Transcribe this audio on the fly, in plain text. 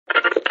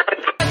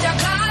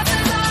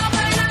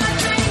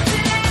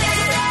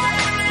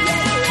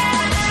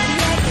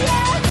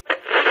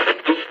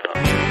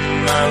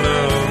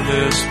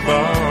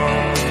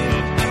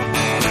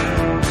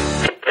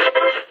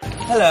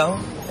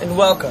and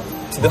welcome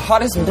to the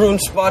hottest brunch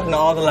spot in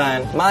all the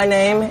land. My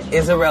name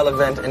is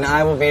Irrelevant, and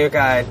I will be your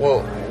guide.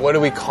 Well, what do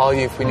we call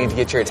you if we need to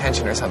get your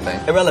attention or something?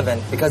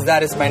 Irrelevant, because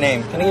that is my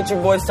name. Can I get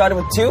your boys started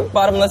with 2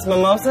 bottomless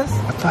mimosas?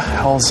 What the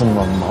hell's a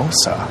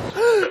mimosa?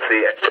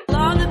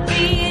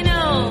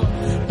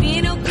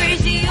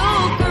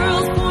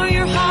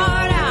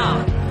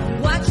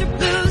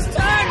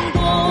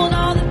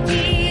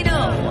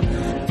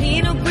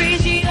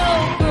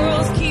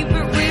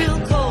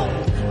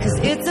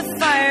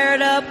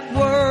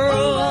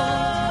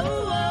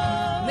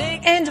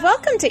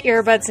 Welcome to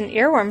Earbuds and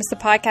Earworms, the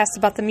podcast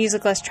about the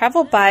music less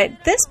traveled by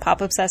this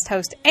pop-obsessed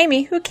host,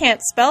 Amy, who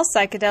can't spell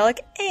psychedelic,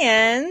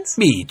 and...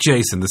 me,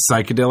 Jason, the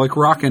psychedelic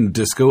rock and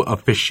disco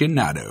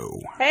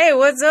aficionado. Hey,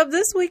 what's up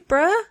this week,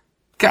 bruh?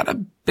 Got a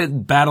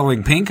bit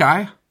battling pink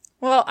eye.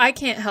 Well, I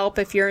can't help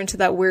if you're into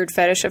that weird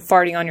fetish of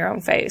farting on your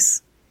own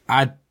face.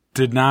 I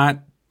did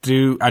not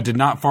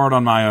fart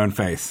on my own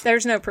face.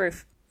 There's no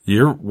proof.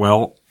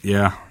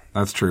 Yeah,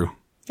 that's true.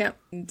 Yeah.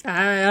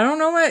 I don't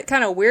know what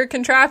kind of weird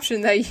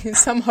contraption that use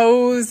some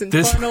hose and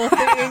funnel thing.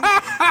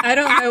 I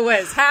don't know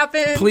what has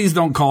happened. Please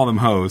don't call them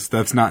hose.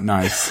 That's not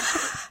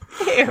nice.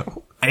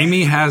 Ew.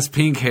 Amy has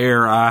pink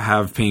hair. I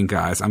have pink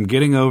eyes. I'm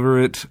getting over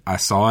it. I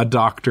saw a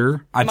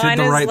doctor. I did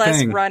the right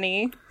thing. Mine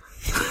is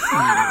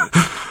less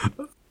runny.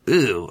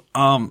 Ew.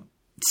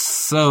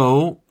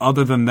 So,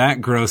 other than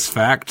that gross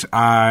fact,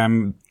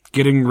 I'm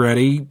getting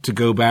ready to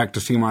go back to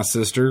see my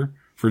sister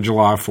for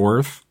July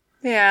 4th.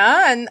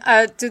 Yeah, and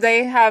do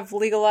they have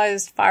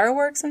legalized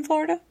fireworks in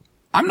Florida?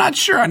 I'm not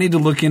sure. I need to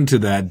look into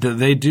that.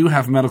 They do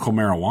have medical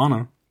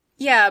marijuana.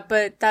 Yeah,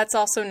 but that's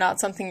also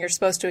not something you're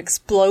supposed to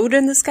explode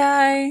in the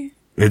sky.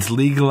 It's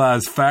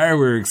legalized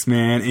fireworks,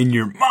 man, in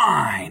your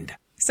mind.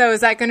 So is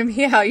that going to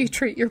be how you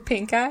treat your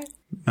pink eye?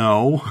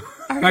 No.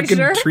 Are I you can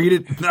sure?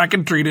 I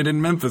can treat it in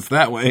Memphis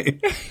that way.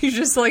 You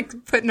just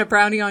like putting a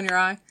brownie on your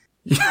eye?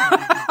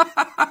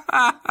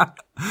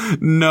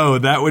 No,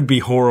 that would be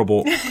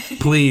horrible.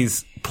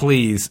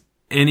 Please,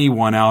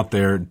 anyone out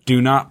there,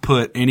 do not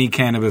put any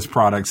cannabis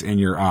products in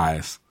your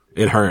eyes.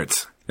 It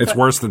hurts. It's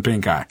worse than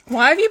pink eye.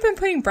 Why have you been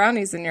putting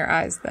brownies in your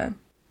eyes then?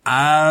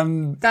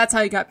 That's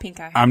how you got pink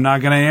eye. I'm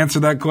not going to answer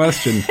that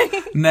question.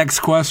 Next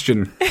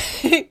question.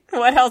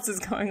 What else is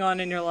going on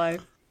in your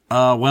life?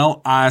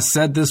 Well, I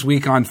said this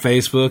week on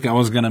Facebook I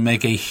was going to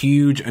make a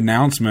huge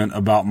announcement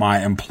about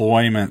my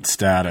employment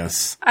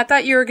status. I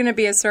thought you were going to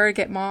be a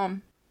surrogate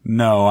mom.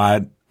 No,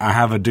 I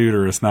have a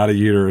deuterus, not a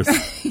uterus.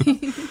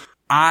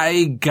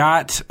 I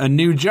got a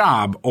new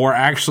job, or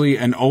actually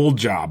an old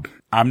job.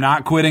 I'm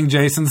not quitting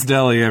Jason's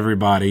Deli,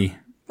 everybody.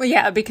 Well,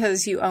 yeah,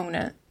 because you own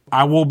it.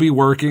 I will be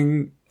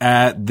working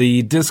at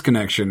the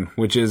Disconnection,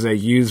 which is a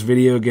used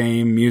video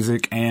game,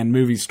 music, and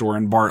movie store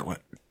in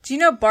Bartlett. Do you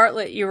know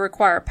Bartlett, you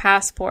require a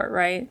passport,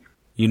 right?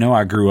 You know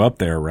I grew up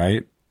there,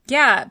 right?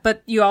 Yeah,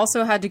 but you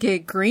also had to get a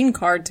green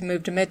card to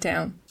move to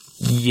Midtown.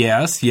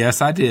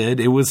 Yes, I did.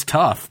 It was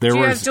tough. Do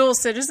you have dual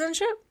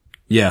citizenship?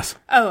 Yes.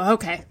 Oh,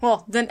 okay.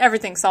 Well, then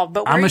everything's solved.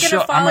 But where are you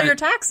going to file your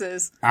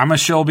taxes? I'm a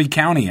Shelby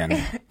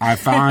Countyan. I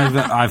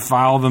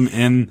file them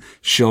in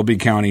Shelby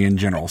County in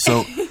general.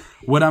 So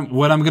what I'm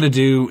going to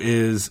do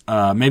is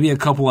maybe a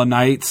couple of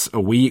nights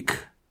a week,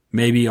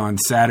 maybe on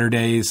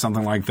Saturdays,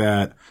 something like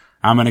that.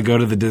 I'm going to go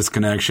to the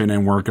Disconnection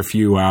and work a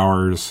few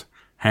hours,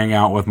 hang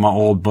out with my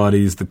old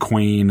buddies, the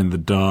Queen and the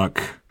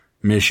Duck.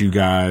 Miss you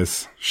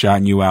guys.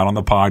 Shouting you out on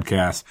the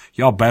podcast.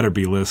 Y'all better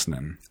be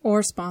listening.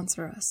 Or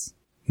sponsor us.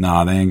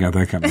 Nah, they ain't got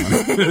that kind of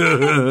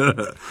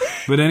money.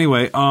 But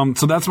anyway,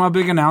 so that's my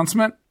big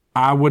announcement.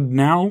 I would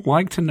now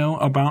like to know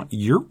about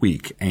your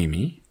week,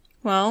 Amy.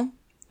 Well,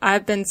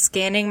 I've been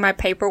scanning my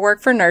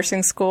paperwork for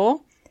nursing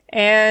school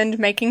and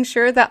making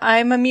sure that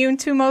I'm immune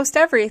to most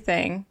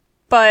everything.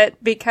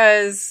 But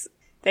because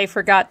they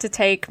forgot to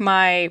take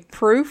my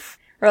proof,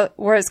 or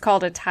what is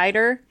called a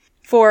titer,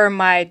 for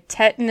my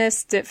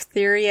tetanus,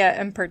 diphtheria,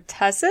 and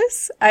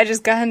pertussis, I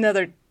just got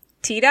another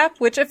Tdap,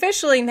 which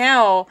officially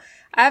now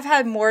I've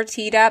had more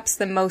Tdaps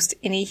than most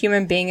any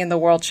human being in the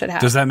world should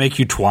have. Does that make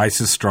you twice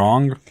as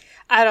strong?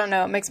 I don't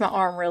know. It makes my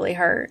arm really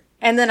hurt.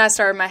 And then I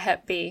started my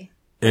Hep B.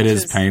 It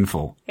is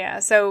painful. Yeah,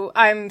 so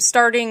I'm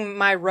starting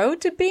my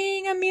road to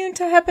being immune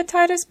to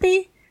hepatitis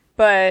B.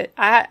 But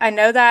I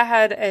know that I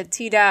had a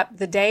Tdap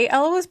the day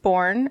Ella was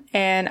born,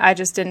 and I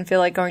just didn't feel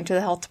like going to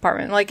the health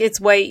department. Like, it's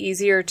way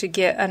easier to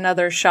get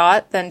another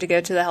shot than to go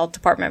to the health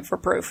department for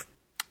proof.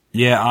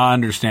 Yeah, I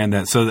understand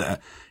that. So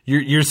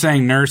you're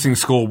saying nursing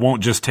school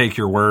won't just take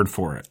your word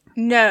for it?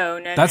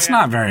 No. That's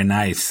not very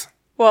nice.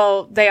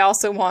 Well, they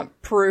also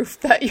want proof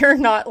that you're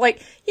not, like,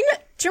 do you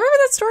remember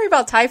that story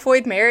about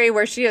Typhoid Mary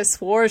where she has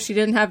swore she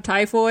didn't have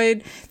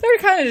typhoid? They're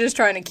kind of just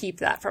trying to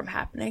keep that from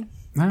happening.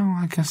 Well,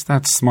 I guess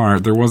that's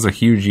smart. There was a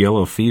huge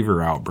yellow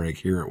fever outbreak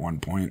here at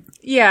one point.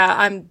 Yeah,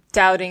 I'm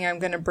doubting I'm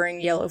going to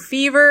bring yellow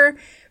fever,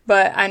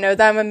 but I know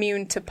that I'm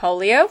immune to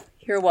polio.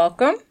 You're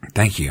welcome.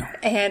 Thank you.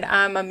 And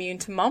I'm immune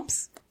to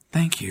mumps.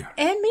 Thank you.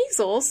 And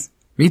measles.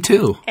 Me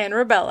too. And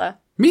rubella.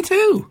 Me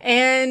too.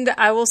 And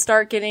I will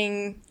start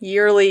getting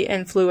yearly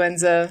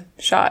influenza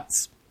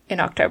shots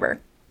in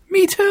October.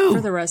 Me too.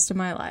 for the rest of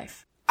my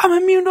life. I'm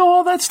immune to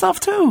all that stuff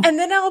too. And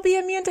then I'll be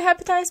immune to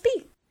hepatitis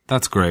B.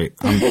 That's great.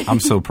 I'm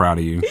so proud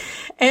of you.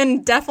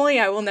 And definitely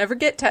I will never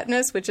get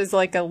tetanus, which is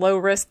like a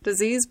low-risk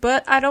disease,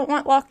 but I don't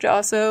want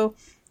lockjaw, so,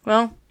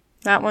 well,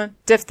 that one.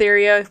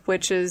 Diphtheria,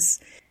 which is,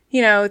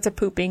 it's a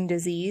pooping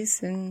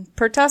disease. And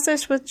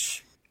pertussis,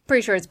 which,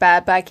 pretty sure it's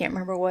bad, but I can't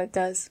remember what it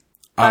does.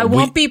 I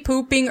won't be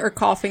pooping or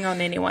coughing on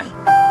anyone.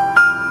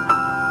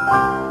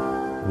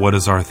 What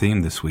is our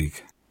theme this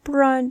week?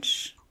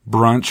 Brunch.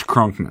 Brunch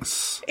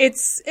crunkness.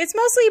 It's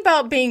mostly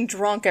about being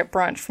drunk at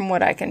brunch, from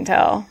what I can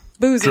tell.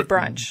 Boozy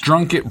brunch.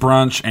 Drunk at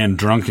brunch and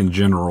drunk in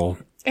general.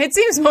 It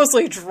seems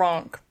mostly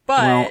drunk,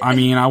 but... Well,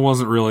 I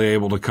wasn't really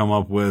able to come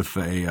up with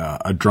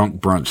a drunk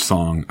brunch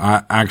song.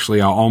 I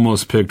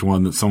almost picked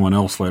one that someone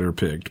else later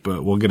picked,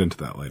 but we'll get into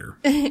that later.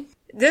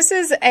 This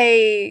is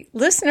a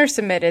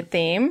listener-submitted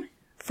theme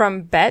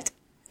from Bet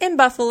in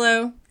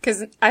Buffalo,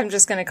 because I'm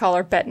just going to call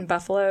her Bet in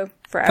Buffalo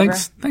forever.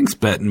 Thanks,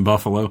 Bet in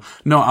Buffalo.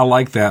 No, I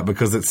like that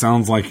because it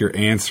sounds like you're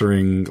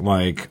answering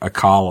like a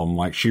column,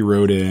 like she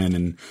wrote in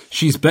and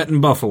she's Bet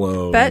in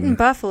Buffalo. Bet in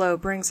Buffalo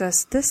brings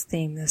us this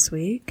theme this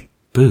week.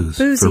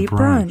 Boozy for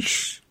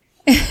brunch.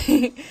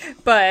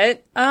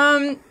 But,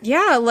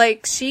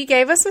 she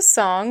gave us a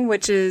song,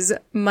 which is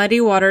Muddy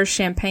Waters,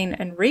 Champagne,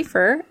 and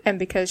Reefer. And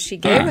because she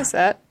gave us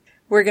that,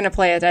 we're going to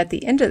play it at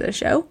the end of the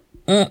show.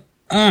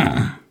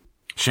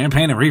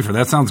 Champagne and Reefer.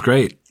 That sounds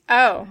great.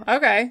 Oh,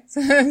 okay.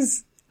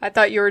 I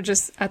thought you were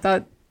I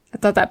thought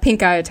that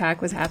pink eye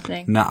attack was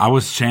happening. No, I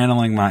was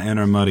channeling my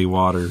inner Muddy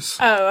Waters.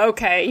 Oh,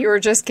 okay. You were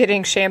just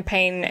getting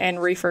champagne and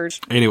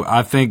reefers. Anyway,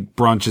 I think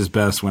brunch is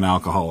best when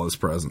alcohol is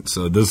present.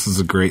 So this is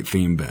a great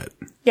theme bet.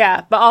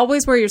 Yeah, but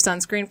always wear your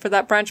sunscreen for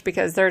that brunch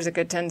because there's a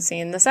good tendency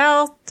in the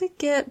South to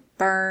get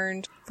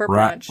burned for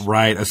brunch.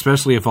 Right.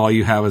 Especially if all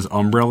you have is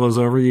umbrellas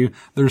over you.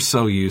 They're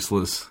so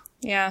useless.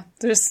 Yeah,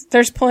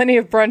 there's plenty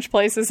of brunch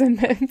places in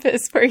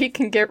Memphis where you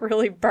can get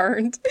really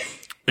burned.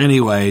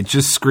 Anyway,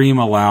 just scream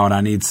aloud,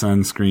 I need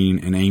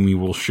sunscreen, and Amy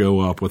will show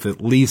up with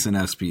at least an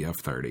SPF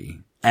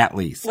 30. At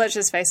least. Let's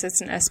just face it, it's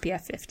an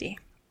SPF 50.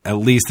 At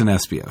least an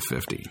SPF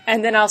 50.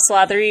 And then I'll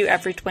slather you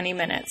every 20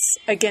 minutes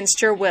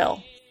against your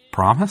will.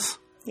 Promise?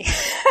 Yeah.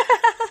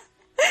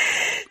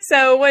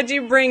 So what'd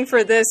you bring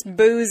for this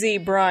boozy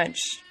brunch?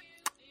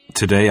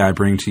 Today I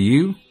bring to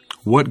you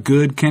What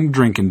Good Can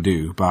Drinking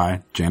Do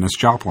by Janis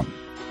Joplin.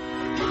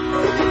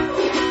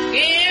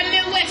 Give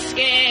me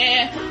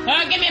whiskey,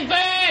 or give me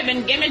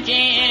bourbon, give me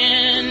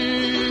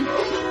gin.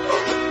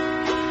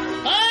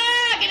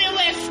 Oh, give me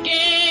whiskey,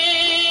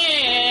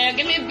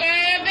 give me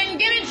bourbon,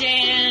 give me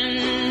gin.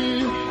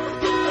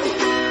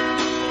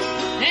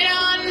 It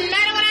don't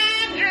matter what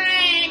I'm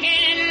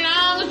drinking,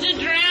 long as to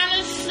drown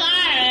the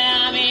sorrow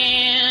I'm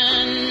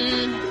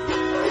in.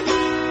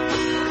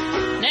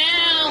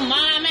 Now,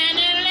 Mom and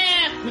it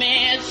left me,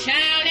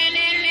 child and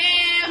it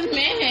left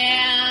me here.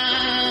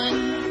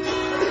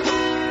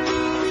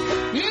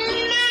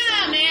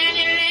 Mom and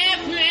it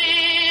left me,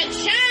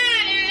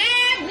 child and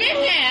left me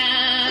here.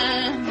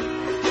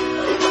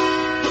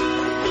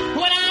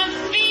 When I'm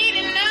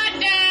feeling knocked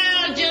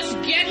down, just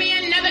give me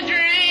another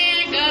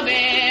drink of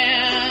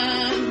beer.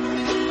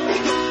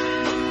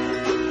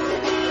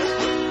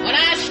 When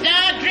I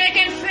start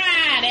drinking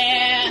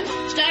Friday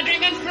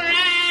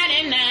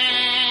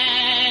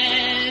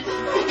night.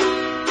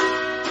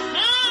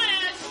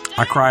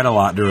 I cried a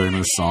lot during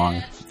this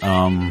song,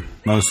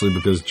 mostly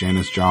because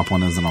Janis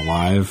Joplin isn't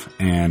alive,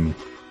 and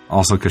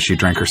also because she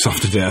drank herself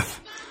to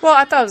death. Well,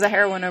 I thought it was a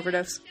heroin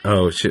overdose.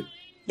 Oh, shit.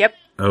 Yep.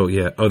 Oh,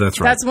 yeah. Oh,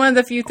 that's right. That's one of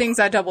the few things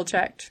I double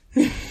checked.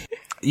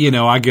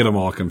 I get them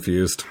all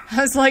confused.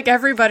 I was like,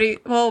 everybody,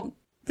 well,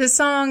 this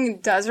song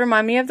does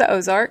remind me of the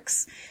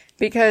Ozarks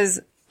because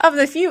of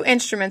the few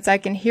instruments I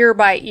can hear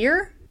by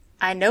ear.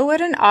 I know what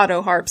an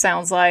auto harp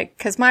sounds like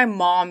because my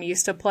mom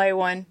used to play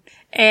one.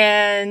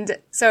 And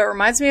so it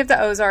reminds me of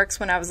the Ozarks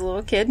when I was a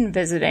little kid and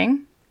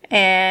visiting.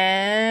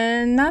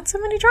 And not so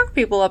many drunk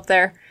people up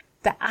there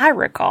that I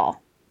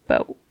recall.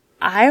 But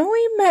I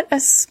only met a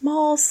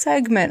small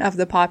segment of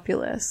the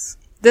populace.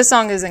 This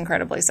song is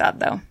incredibly sad,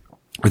 though.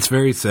 It's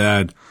very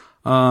sad.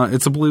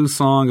 It's a blues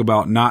song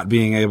about not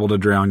being able to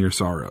drown your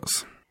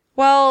sorrows.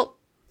 Well,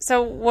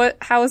 so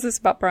how is this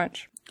about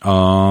brunch?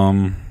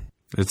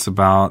 It's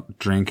about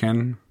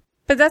drinking.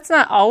 But that's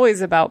not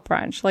always about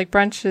brunch. Like,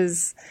 brunch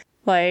is,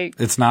 like...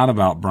 It's not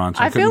about brunch.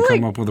 I couldn't feel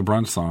come like- up with a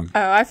brunch song.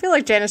 Oh, I feel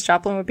like Janis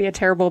Joplin would be a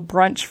terrible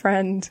brunch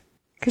friend.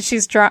 Because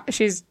she's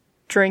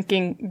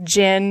drinking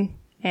gin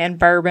and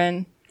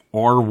bourbon.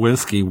 Or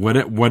whiskey.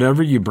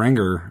 Whatever you bring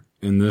her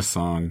in this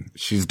song,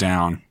 she's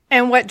down.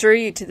 And what drew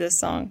you to this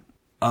song?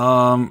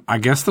 I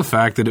guess the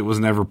fact that it was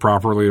never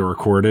properly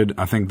recorded.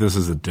 I think this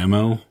is a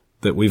demo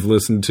that we've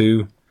listened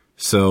to.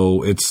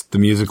 So it's the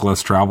music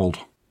less traveled.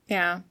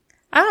 Yeah.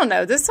 I don't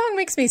know. This song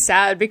makes me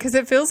sad because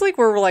it feels like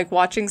we're like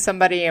watching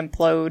somebody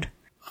implode.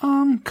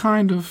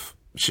 Kind of.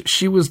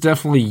 She was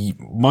definitely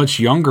much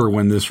younger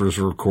when this was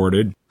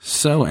recorded.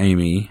 So,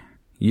 Amy,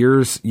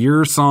 your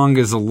song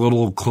is a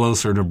little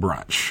closer to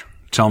brunch.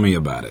 Tell me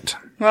about it.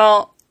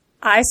 Well,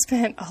 I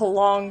spent a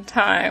long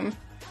time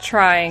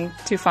trying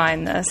to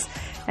find this.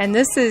 And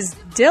this is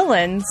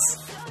Dylan's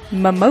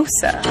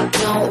Mimosa.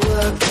 Don't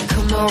work,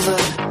 come over,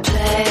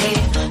 play.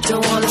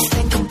 Don't wanna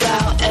think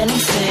about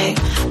anything.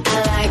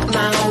 I like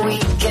my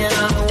weekend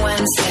on a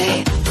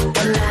Wednesday.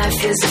 When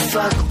life is a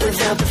fuck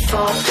without the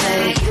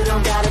foreplay. You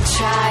don't gotta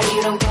try,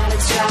 you don't gotta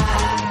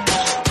try.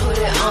 Put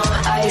it on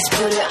ice,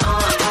 put it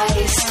on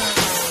ice.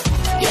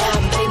 Yeah,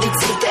 baby,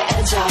 take the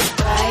edge off,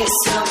 right?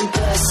 Some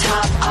bus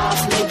hop off,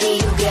 maybe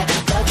you get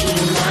lucky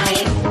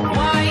tonight.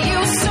 Why you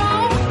so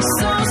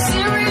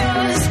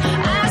serious? I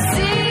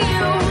see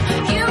you.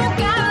 You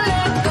gotta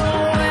let go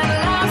when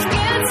life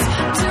gets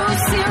too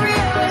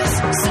serious.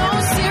 So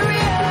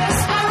serious.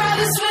 I'd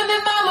rather swim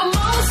in my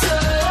mimosa.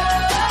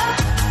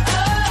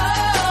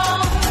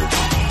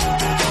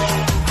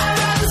 I'd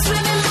rather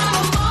swim in my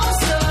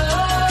mimosa.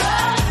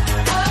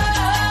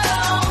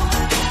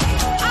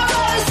 I'd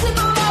rather sip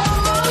on my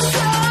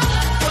mimosa.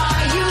 Why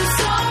you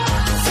so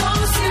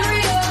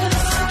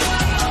serious?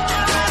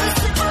 I'd rather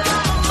sip on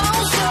my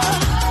mimosa.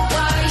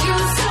 Why you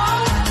so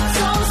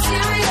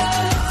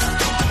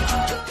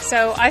serious? So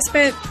I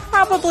spent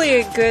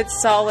probably a good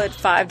solid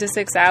 5 to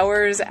 6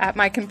 hours at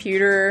my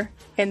computer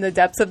in the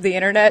depths of the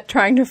internet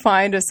trying to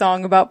find a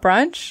song about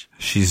brunch.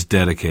 She's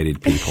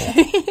dedicated, people.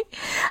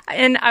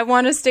 And I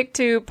want to stick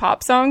to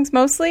pop songs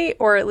mostly,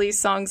 or at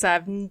least songs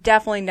I've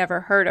definitely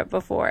never heard of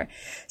before.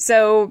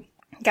 So,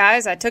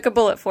 guys, I took a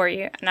bullet for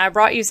you, and I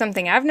brought you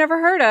something I've never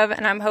heard of,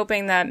 and I'm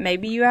hoping that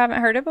maybe you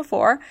haven't heard it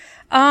before.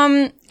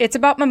 It's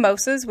about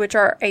mimosas, which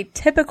are a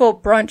typical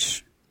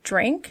brunch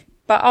drink,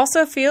 but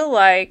also feel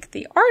like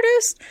the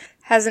artist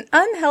has an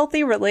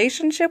unhealthy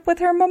relationship with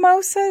her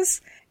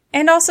mimosas.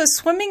 And also,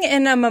 swimming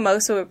in a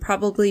mimosa would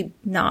probably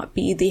not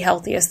be the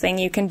healthiest thing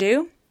you can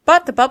do,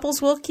 but the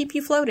bubbles will keep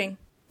you floating.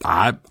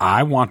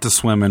 I want to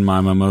swim in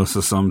my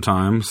mimosa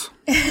sometimes.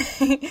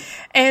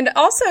 And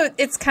also,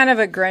 it's kind of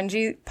a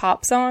grungy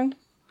pop song,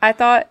 I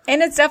thought.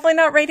 And it's definitely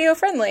not radio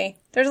friendly.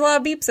 There's a lot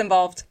of beeps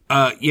involved.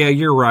 Yeah,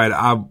 you're right.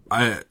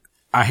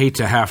 I hate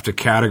to have to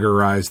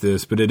categorize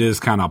this, but it is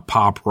kind of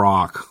pop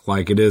rock.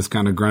 Like, it is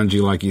kind of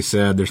grungy, like you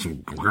said. There's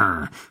some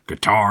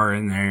guitar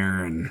in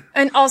there.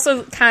 And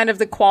also, kind of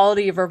the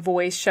quality of her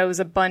voice shows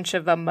a bunch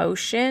of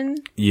emotion.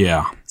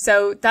 Yeah.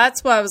 So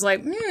that's why I was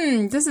like,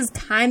 this is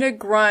kind of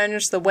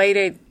grunge. The way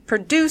they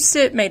produced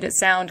it made it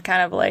sound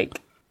kind of like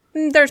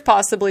there's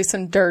possibly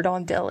some dirt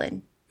on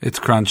Dylan. It's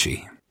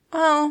crunchy.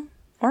 Oh,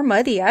 or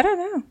muddy. I don't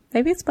know.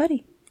 Maybe it's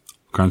muddy.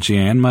 Crunchy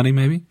and muddy,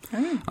 maybe?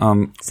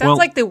 Sounds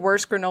like the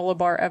worst granola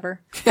bar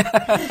ever.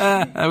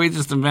 We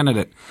just invented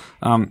it.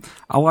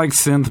 I like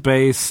synth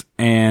bass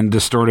and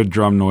distorted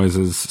drum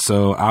noises,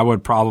 so I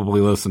would probably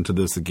listen to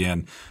this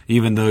again,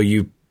 even though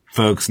you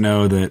folks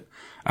know that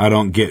I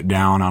don't get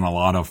down on a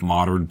lot of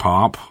modern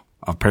pop.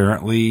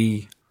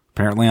 Apparently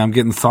I'm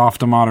getting soft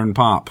to modern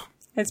pop.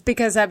 It's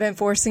because I've been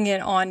forcing it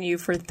on you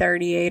for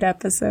 38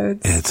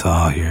 episodes. It's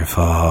all your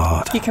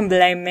fault. You can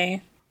blame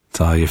me.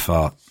 It's all your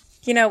fault.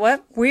 You know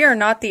what? We are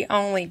not the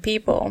only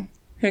people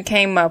who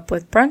came up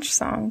with brunch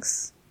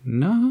songs.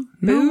 No,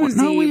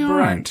 Boozy we brunch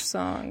aren't.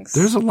 songs.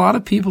 There's a lot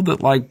of people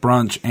that like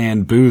brunch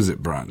and booze at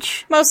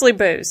brunch. Mostly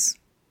booze.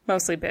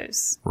 Mostly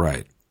booze.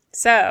 Right.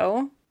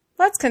 So,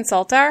 let's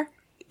consult our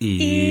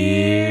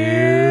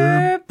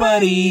Ear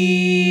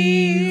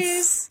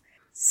buddies.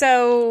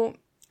 So,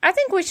 I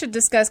think we should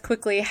discuss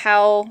quickly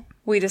how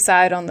we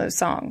decide on those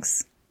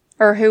songs.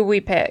 Or who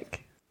we pick.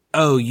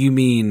 Oh, you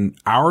mean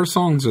our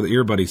songs or the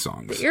Ear Buddy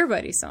songs? The Ear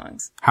Buddy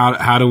songs.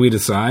 How do we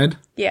decide?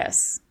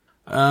 Yes.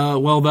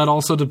 Well, that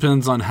also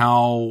depends on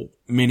how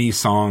many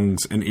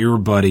songs an Ear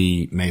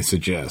Buddy may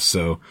suggest.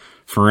 So,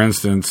 for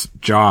instance,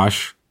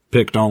 Josh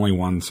picked only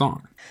one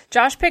song.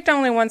 Josh picked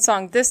only one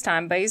song this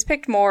time, but he's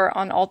picked more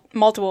on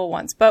multiple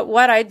ones. But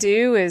what I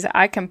do is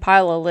I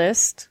compile a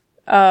list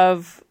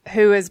of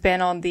who has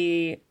been on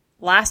the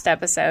last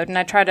episode, and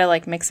I try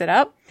to mix it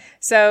up.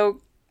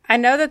 So I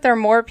know that there are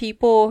more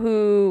people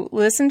who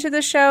listen to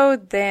the show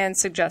than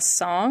suggest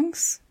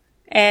songs.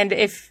 And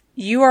if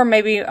you are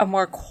maybe a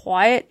more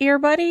quiet ear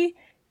buddy,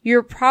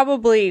 you're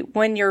probably,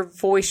 when your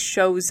voice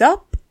shows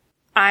up,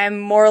 I'm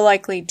more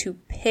likely to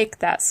pick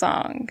that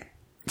song.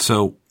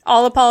 So,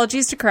 all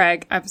apologies to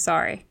Craig. I'm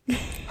sorry.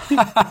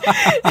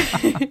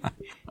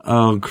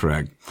 oh,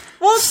 Craig.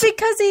 Well, it's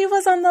because he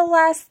was on the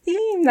last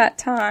theme that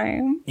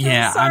time.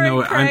 Yeah, I'm sorry, I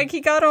know. Craig. He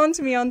got on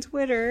to me on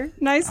Twitter.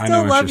 And I know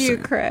still what love you're you,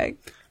 saying. Craig.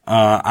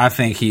 I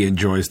think he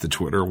enjoys the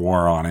Twitter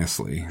war,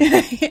 honestly.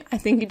 I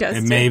think he does,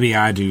 And too. maybe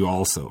I do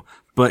also.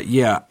 But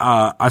yeah,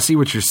 I see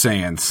what you're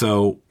saying.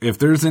 So if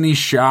there's any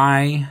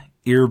shy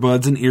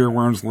earbuds and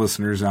earworms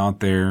listeners out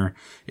there,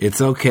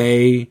 it's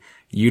okay.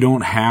 You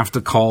don't have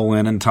to call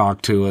in and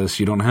talk to us.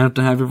 You don't have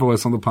to have your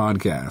voice on the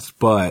podcast,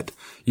 but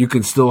you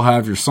can still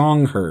have your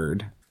song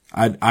heard.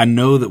 I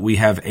know that we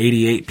have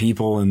 88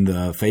 people in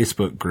the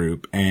Facebook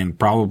group and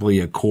probably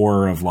a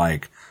core of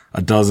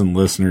a dozen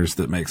listeners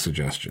that make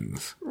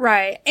suggestions.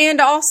 Right.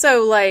 And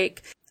also, I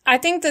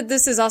think that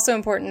this is also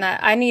important that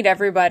I need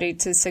everybody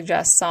to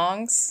suggest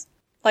songs.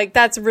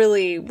 That's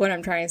really what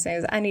I'm trying to say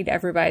is I need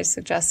everybody to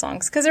suggest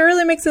songs because it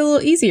really makes it a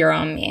little easier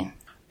on me.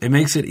 It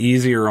makes it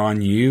easier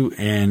on you,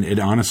 and it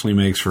honestly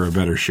makes for a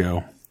better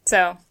show.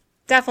 So,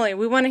 definitely,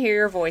 we want to hear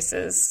your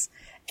voices.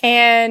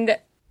 And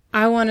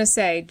I want to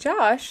say,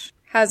 Josh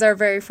has our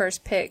very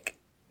first pick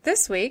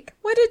this week.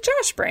 What did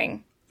Josh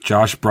bring?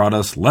 Josh brought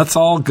us Let's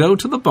All Go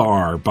to the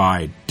Bar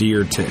by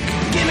Deer Tick.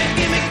 Gimme,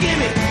 gimme,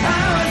 gimme,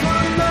 I always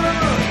want more.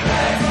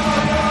 Let's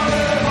all go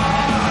to the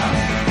bar.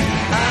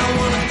 I don't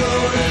wanna go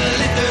to the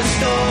liquor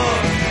store.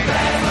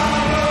 Let's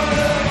all go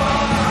to the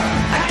bar.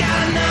 I got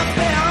enough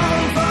at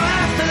home for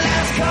after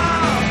last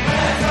call.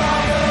 Let's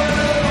all go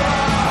to the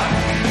bar.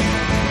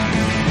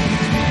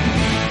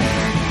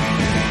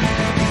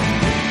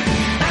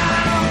 I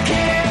don't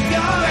care if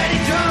you're already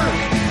drunk.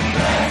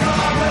 Let's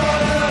all go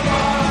to the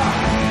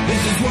bar.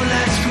 This is one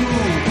night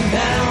school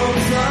and I won't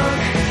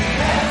flunk.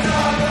 Let's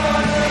all go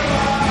to the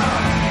bar.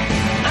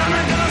 I'm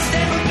not gonna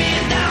stay for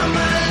being down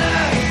my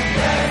luck.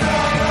 Let's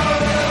all go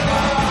to the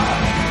bar.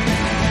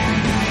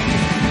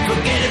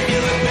 Forget if you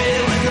were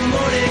ready when the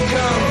morning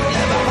comes.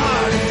 Have a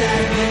heart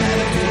attack, you're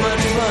having too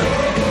much fun.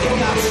 If the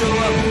cops show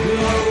up, we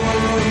all run,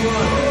 run,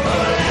 run.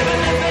 Oh, laughing in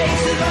their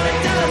faces when they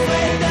tell us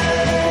we're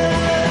done.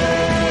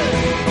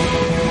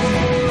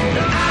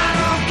 I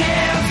don't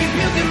care if you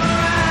puke in my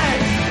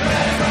eyes.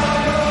 Let's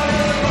all go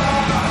to the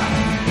bar.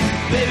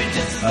 Baby,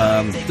 just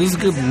This is a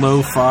good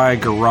lo-fi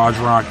garage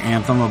rock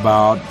anthem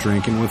about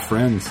drinking with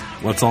friends.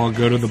 Let's all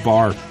go to the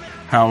bar.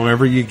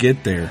 However you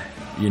get there,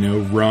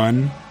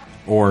 run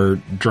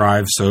or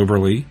drive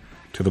soberly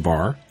to the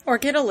bar. Or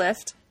get a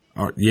lift.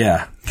 Or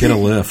get a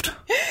lift.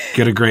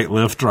 Get a great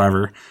Lyft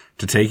driver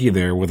to take you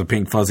there with a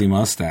pink fuzzy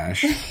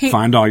mustache.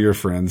 Find all your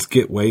friends.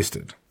 Get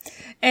wasted.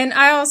 And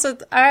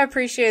I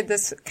appreciate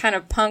this kind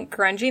of punk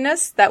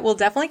grunginess that will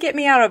definitely get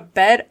me out of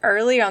bed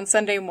early on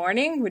Sunday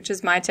morning, which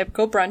is my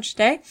typical brunch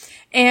day.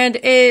 And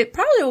it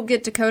probably will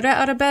get Dakota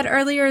out of bed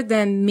earlier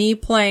than me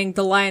playing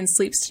The Lion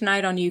Sleeps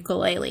Tonight on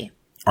ukulele.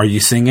 Are you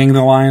singing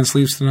The Lion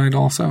Sleeps Tonight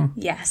also?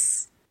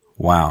 Yes.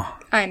 Wow.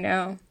 I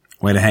know.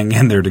 Way to hang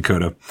in there,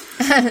 Dakota.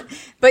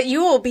 But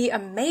you will be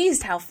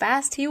amazed how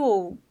fast he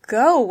will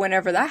go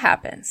whenever that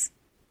happens.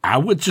 I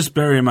would just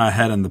bury my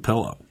head in the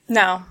pillow.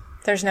 No,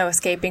 there's no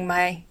escaping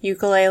my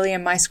ukulele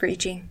and my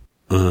screeching.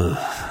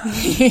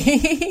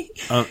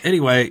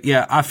 Anyway,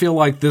 yeah, I feel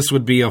like this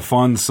would be a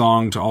fun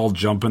song to all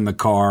jump in the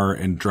car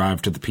and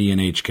drive to the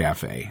P&H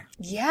Cafe.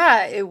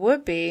 Yeah, it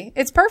would be.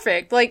 It's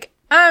perfect. Like,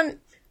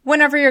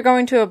 whenever you're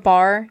going to a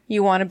bar,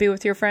 you want to be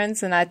with your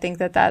friends, and I think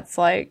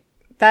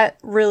that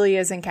really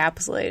is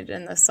encapsulated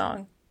in this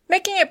song.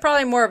 Making it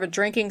probably more of a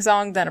drinking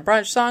song than a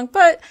brunch song,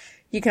 but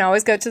you can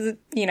always go to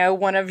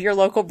one of your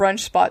local brunch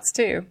spots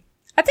too.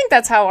 I think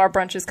that's how our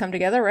brunches come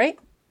together, right?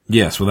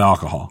 Yes, with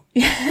alcohol.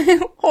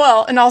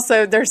 Well, and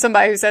also there's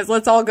somebody who says,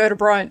 let's all go to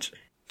brunch.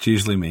 It's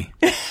usually me.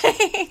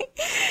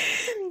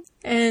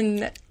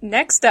 And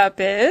next up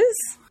is...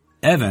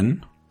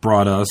 Evan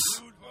brought us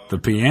The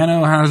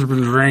Piano Has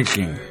Been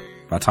Drinking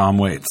by Tom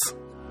Waits.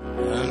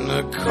 And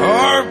the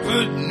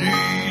carpet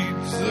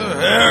needs a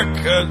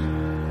haircut,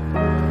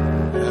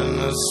 and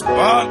the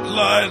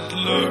spotlight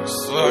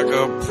looks like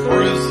a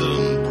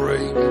prison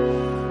break,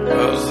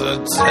 'cause the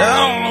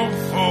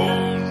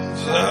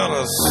telephone's out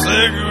of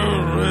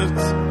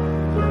cigarettes,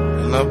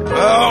 and the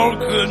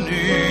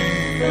balcony's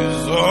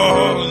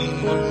on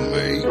the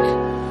make,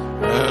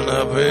 and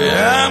the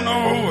piano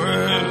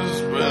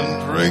has been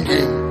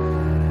drinking.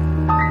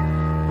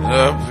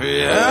 The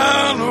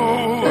piano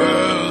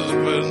has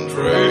been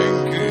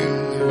drinking,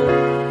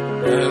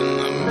 and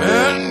the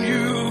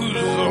menus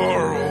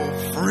are all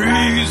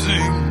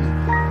freezing,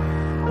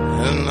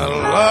 and the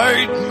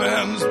light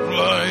man's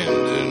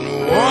blind in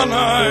one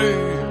eye,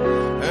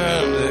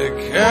 and they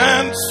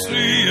can't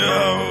see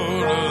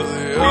out of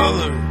the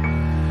other,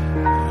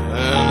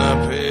 and the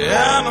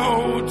piano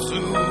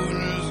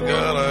tuner's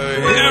got a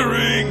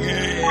hearing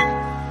aid,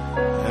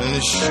 and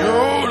he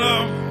showed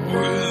up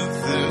with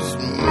his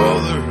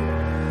mother.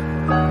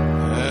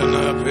 And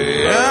the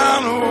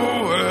piano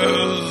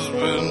has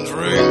been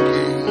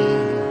drinking.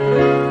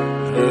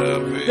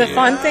 The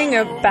fun thing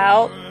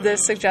about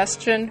this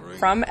suggestion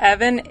from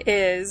Evan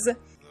is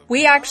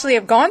we actually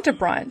have gone to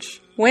brunch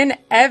when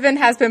Evan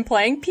has been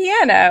playing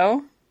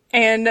piano,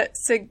 and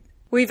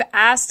we've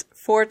asked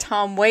for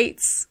Tom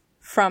Waits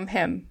from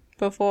him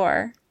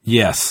before.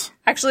 Yes.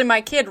 Actually,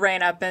 my kid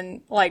ran up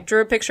and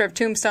drew a picture of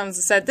Tombstones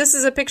and said, "This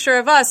is a picture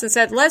of us," and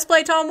said, "Let's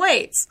play Tom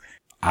Waits."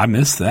 I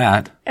missed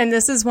that. And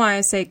this is why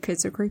I say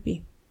kids are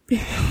creepy.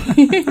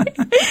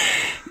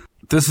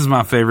 This is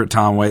my favorite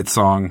Tom Waits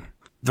song.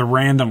 The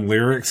random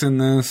lyrics in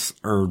this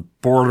are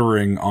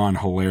bordering on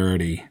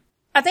hilarity.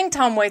 I think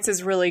Tom Waits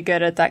is really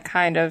good at that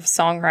kind of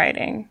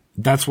songwriting.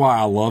 That's why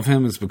I love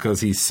him, is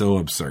because he's so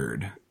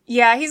absurd.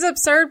 Yeah, he's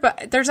absurd,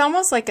 but there's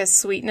almost like a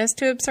sweetness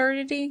to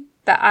absurdity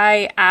that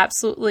I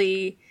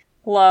absolutely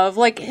love.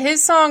 Like,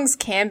 his songs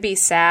can be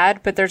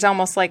sad, but there's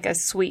almost like a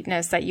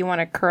sweetness that you want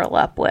to curl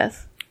up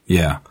with.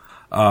 Yeah.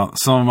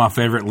 Some of my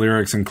favorite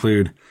lyrics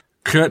include,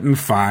 couldn't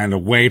find a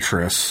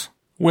waitress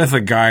with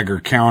a Geiger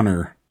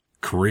counter,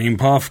 cream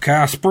puff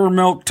Casper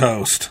milk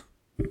toast,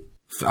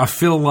 I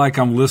feel like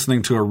I'm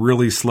listening to a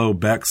really slow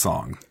Beck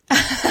song.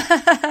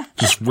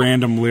 Just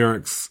random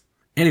lyrics.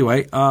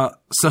 Anyway,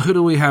 so who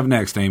do we have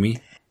next, Amy?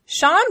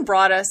 Sean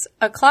brought us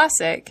a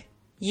classic,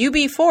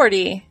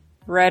 UB40,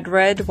 Red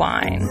Red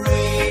Wine.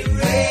 Red,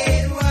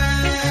 red wine.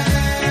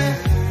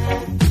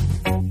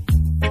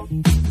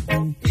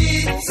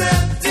 It's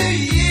up to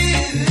you.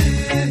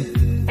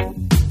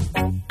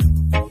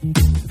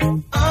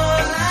 All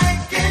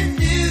I can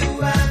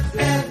do, I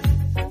felt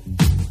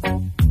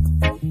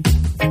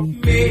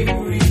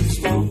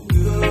memories so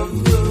good.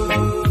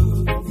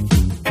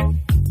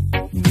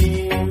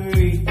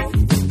 Memories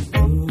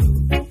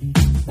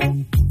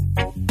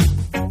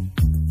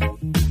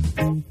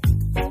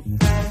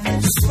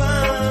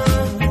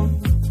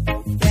swung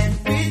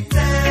every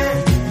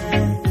time.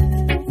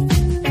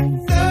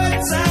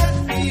 Thoughts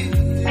of you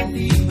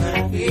leave my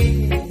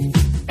head.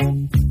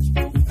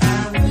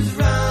 I was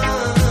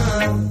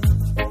wrong.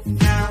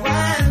 Now I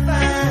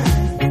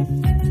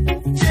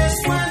find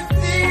just one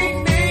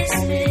thing makes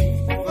me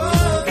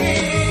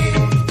forget.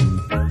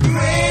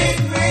 Red,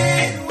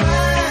 red wine.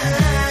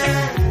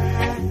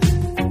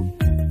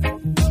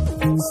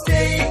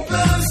 Stay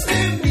close to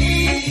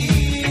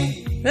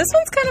me. This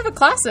one's kind of a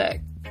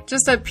classic.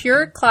 Just a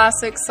pure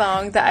classic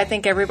song that I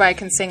think everybody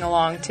can sing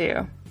along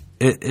to.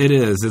 It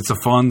is. It's a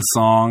fun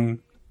song.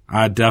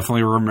 I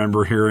definitely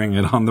remember hearing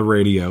it on the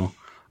radio.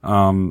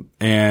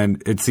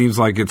 And it seems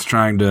like it's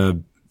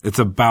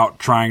about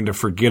trying to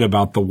forget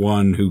about the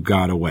one who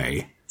got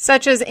away.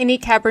 Such as any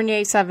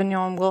Cabernet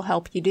Sauvignon will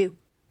help you do.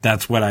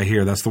 That's what I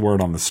hear. That's the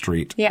word on the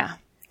street. Yeah.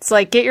 It's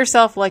like, get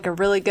yourself like a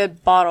really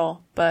good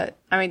bottle. But,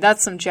 I mean,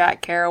 that's some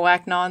Jack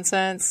Kerouac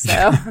nonsense. So,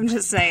 I'm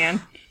just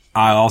saying.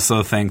 I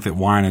also think that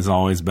wine is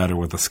always better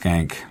with a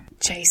skank.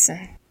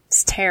 Jason,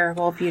 it's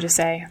terrible of you to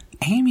say.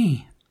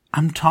 Amy,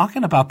 I'm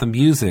talking about the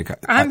music.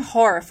 I'm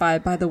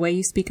horrified by the way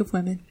you speak of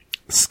women.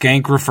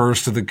 Skank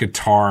refers to the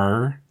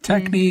guitar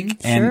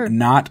technique sure. and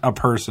not a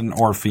person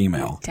or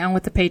female. Down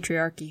with the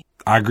patriarchy.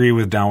 I agree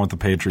with Down with the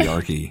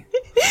Patriarchy.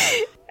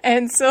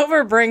 And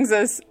Silver brings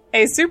us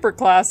a super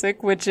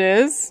classic, which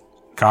is...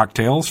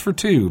 Cocktails for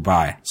Two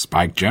by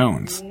Spike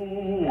Jones.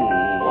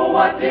 Oh,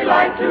 what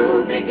delight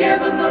to be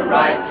given the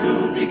right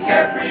to be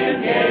carefree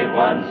and gay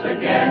once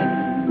again.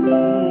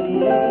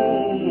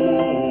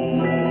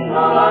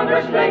 No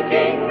longer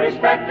slinking,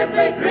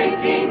 respectably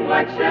drinking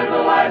like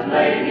civilized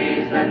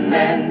ladies and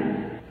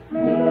men.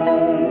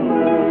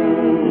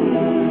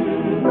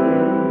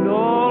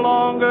 No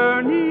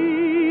longer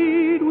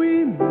need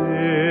we miss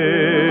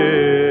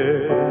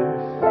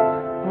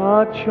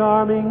a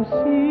charming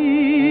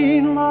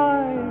scene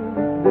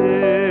like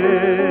this.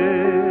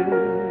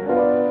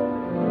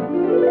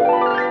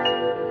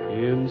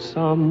 In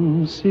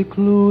some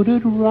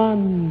secluded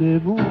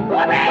rendezvous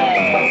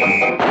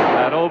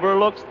that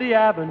overlooks the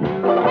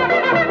avenue,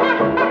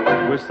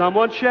 with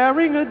someone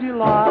sharing a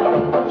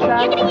delight,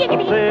 chat,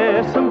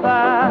 this and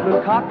that,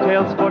 and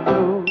cocktails for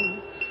two,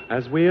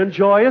 as we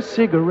enjoy a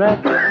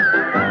cigarette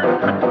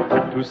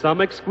to some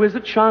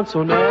exquisite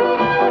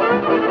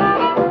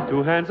chansonette.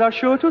 Two hands are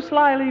sure to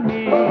slyly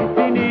meet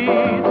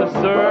beneath the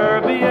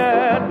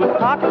serviette with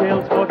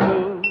cocktails for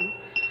two.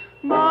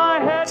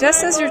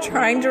 Just as you're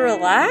trying to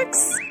relax,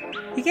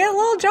 you get a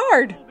little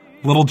jarred.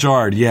 Little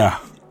jarred, yeah.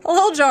 A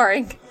little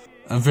jarring.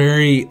 A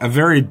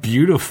very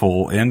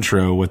beautiful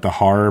intro with the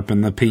harp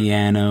and the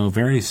piano.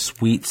 Very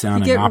sweet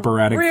sounding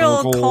operatic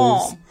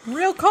vocals.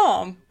 Real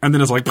calm. And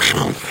then it's like...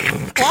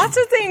 Lots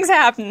of things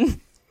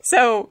happen.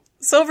 So,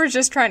 Silver's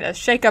just trying to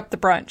shake up the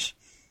brunch.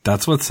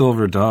 That's what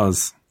Silver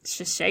does. It's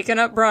just shaking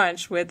up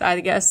brunch with, I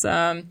guess,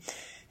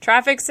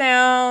 traffic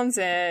sounds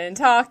and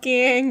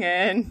talking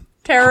and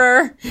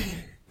terror.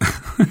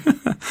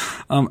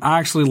 I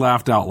actually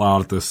laughed out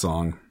loud at this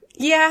song.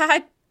 Yeah,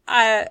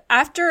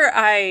 after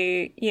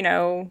I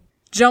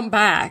jump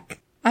back,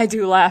 I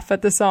do laugh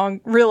at the song,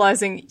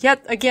 realizing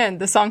yet again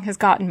the song has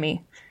gotten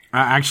me.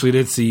 I actually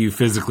did see you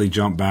physically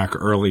jump back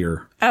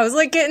earlier. I was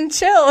like getting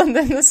chill, and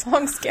then the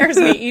song scares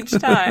me each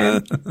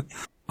time.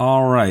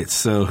 All right,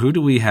 so who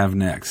do we have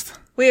next?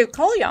 We have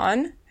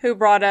Kolyan, who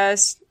brought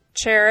us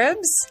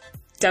Cherubs,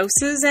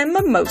 Doses, and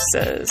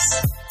Mimosas.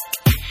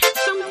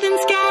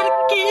 Something's gotta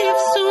give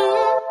soon,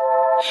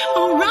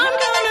 or I'm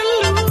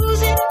gonna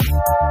lose it.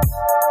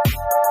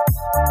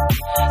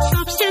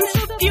 Substance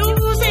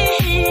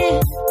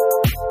abusing,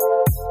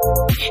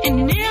 and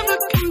never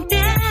come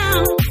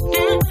down.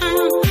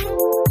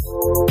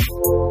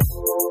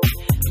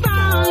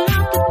 Fall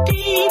out the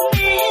deep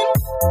end,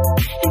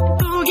 and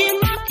forget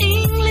my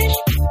English.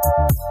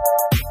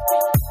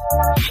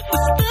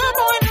 What's the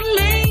point of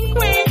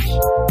language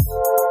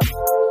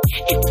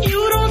if you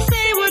don't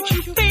say what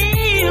you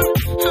feel?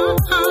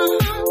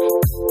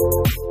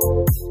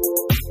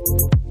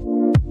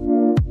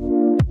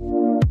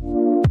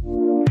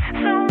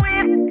 So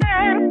with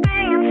that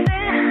being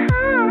said,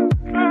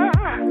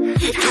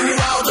 to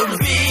all the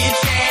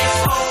bitch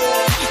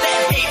assholes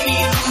that hate me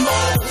the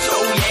most,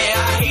 oh yeah, I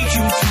hate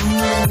you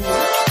too.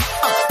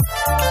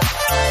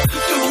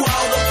 To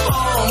all the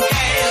punk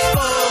ass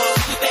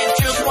fucks that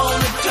just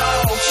wanna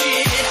talk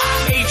shit, I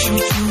hate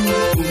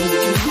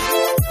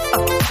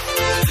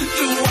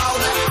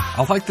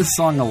I like this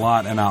song a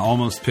lot, and I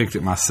almost picked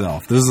it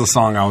myself. This is a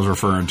song I was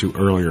referring to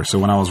earlier. So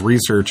when I was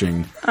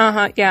researching...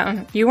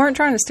 Yeah. You weren't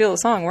trying to steal the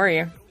song, were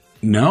you?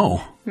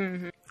 No.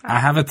 I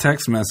have a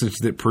text message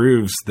that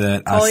proves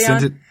that I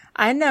sent it...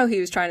 I know he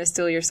was trying to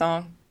steal your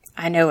song.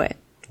 I know it.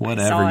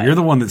 Whatever. You're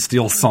the one that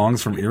steals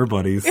songs from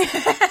Earbuddies.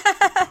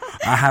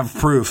 I have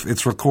proof.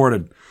 It's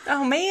recorded.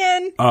 Oh,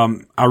 man.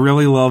 I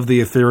really love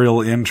the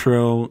ethereal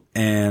intro,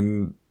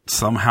 and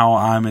somehow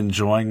I'm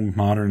enjoying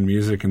modern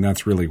music, and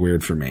that's really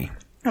weird for me.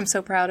 I'm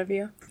so proud of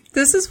you.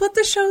 This is what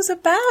the show's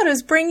about,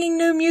 is bringing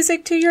new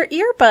music to your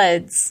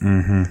earbuds.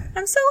 Mm-hmm.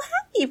 I'm so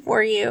happy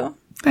for you.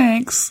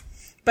 Thanks.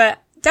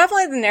 But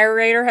definitely the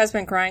narrator has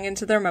been crying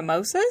into their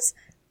mimosas,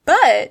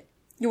 but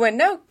you wouldn't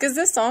know because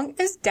this song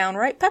is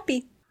downright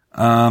peppy.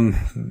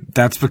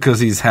 That's because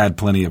he's had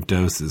plenty of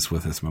doses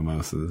with his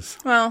mimosas.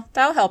 Well,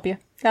 that'll help you.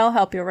 That'll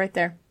help you right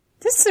there.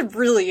 This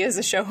really is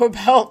a show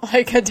about,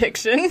 like,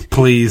 addiction.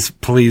 Please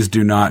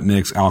do not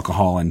mix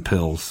alcohol and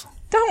pills.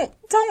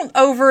 Don't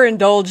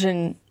overindulge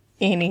in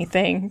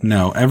anything.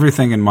 No,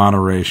 everything in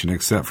moderation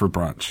except for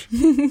brunch.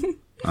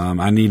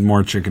 I need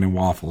more chicken and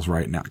waffles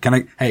right now.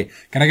 Can I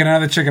get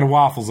another chicken and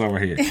waffles over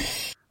here?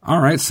 All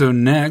right, so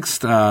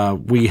next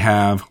we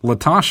have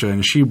Latasha,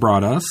 and she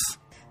brought us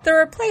The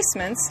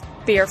Replacements,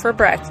 Beer for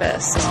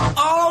Breakfast.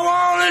 All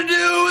I wanna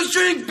do is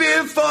drink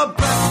beer for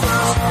breakfast.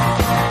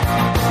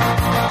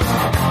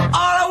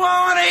 All I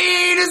wanna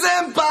eat is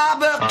them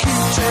barbecue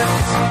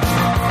chips.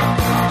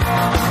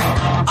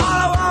 All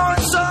I want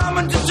is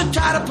someone just to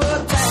try to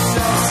protect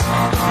us.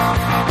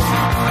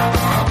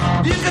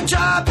 You can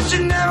try, but you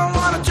never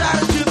wanna try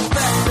to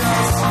defect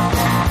us.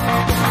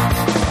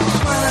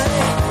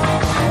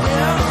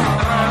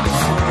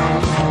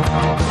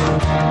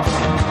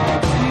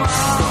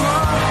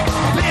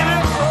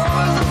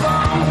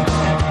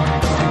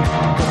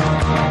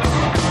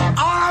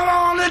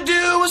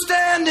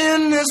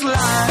 This line.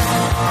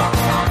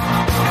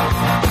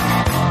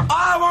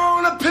 I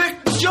wanna pick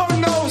your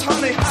nose,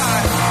 honey,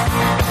 high.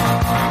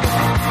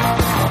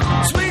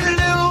 Sweet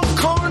little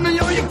corn,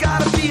 you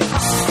gotta be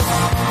high.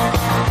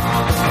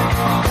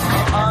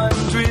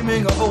 I'm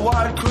dreaming of a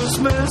white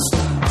Christmas.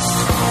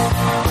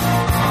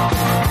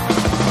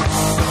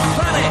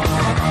 Honey,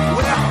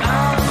 where I'm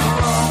from,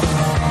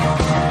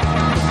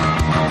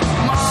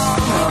 Mama,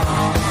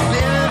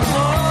 living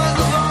for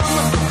the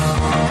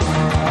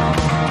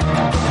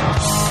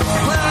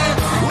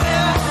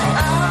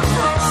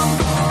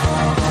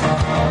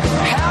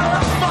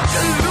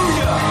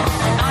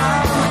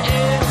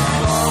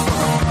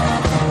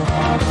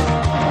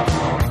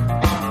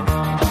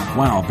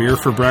wow, beer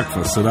for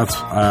breakfast. So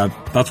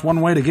that's one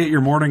way to get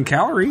your morning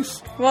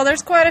calories. Well,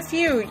 there's quite a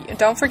few.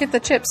 Don't forget the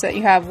chips that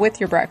you have with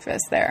your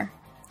breakfast there.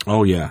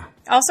 Oh, yeah.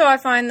 Also, I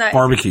find that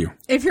barbecue.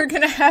 If you're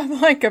going to have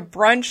like a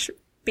brunch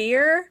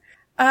beer,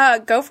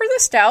 go for the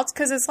stouts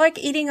because it's like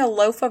eating a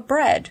loaf of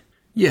bread.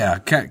 Yeah,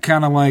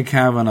 kind of like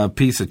having a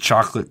piece of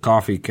chocolate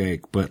coffee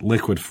cake, but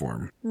liquid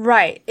form.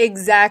 Right,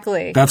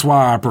 exactly. That's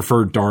why I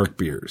prefer dark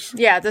beers.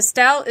 Yeah, the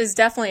stout is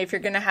definitely, if you're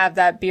going to have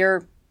that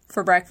beer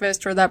for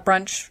breakfast or that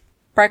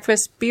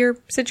breakfast beer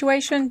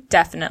situation,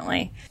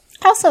 definitely.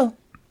 Also,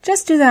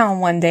 just do that on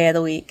one day of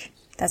the week.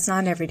 That's not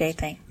an everyday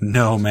thing.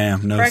 No,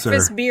 ma'am. No,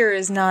 breakfast beer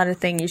is not a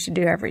thing you should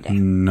do every day.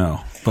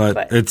 No,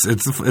 but it's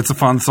a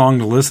fun song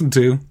to listen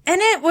to.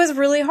 And it was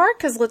really hard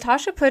because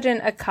Latasha put in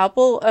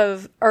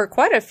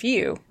quite a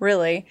few,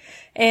 really.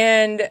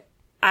 And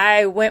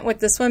I went with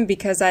this one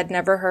because I'd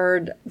never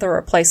heard The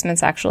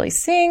Replacements actually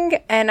sing.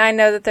 And I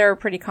know that they're a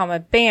pretty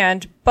common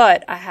band,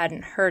 but I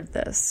hadn't heard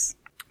this.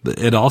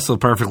 It also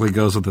perfectly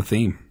goes with the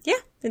theme. Yeah,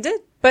 it did.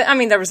 But, I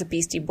mean, there was a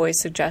Beastie Boys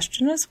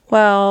suggestion as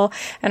well,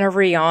 and a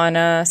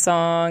Rihanna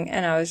song,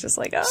 and I was just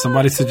like, oh.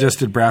 Somebody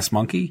suggested Brass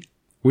Monkey?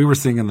 We were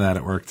singing that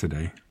at work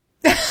today.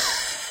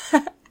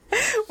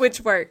 Which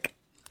work?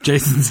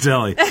 Jason's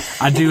Deli.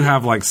 I do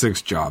have like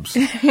 6 jobs.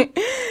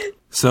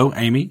 So,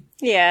 Amy?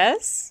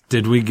 Yes?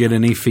 Did we get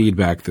any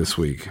feedback this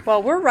week?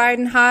 Well, we're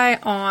riding high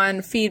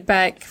on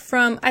feedback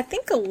from, I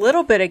think, a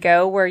little bit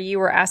ago where you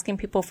were asking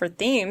people for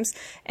themes,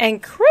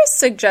 and Chris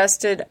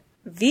suggested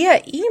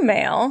via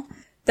email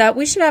that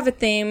we should have a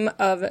theme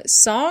of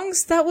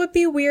songs that would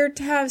be weird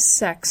to have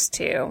sex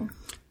to.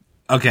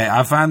 Okay,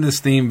 I find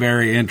this theme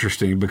very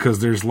interesting because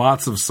there's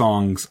lots of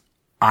songs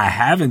I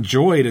have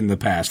enjoyed in the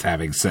past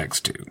having sex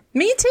to.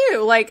 Me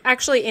too. Like,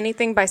 actually,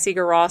 anything by Sigur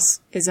Rós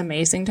is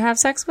amazing to have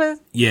sex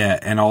with. Yeah,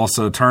 and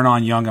also Turn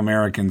On Young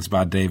Americans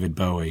by David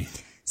Bowie.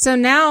 So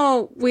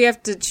now we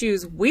have to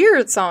choose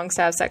weird songs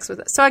to have sex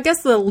with. So I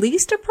guess the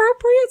least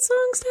appropriate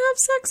songs to have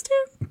sex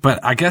to?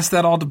 But I guess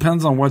that all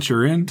depends on what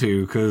you're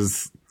into,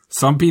 because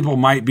some people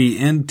might be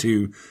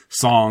into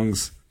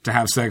songs to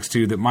have sex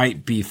to that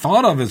might be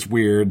thought of as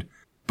weird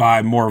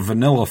by more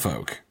vanilla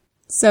folk.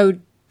 So,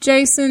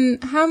 Jason,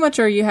 how much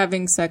are you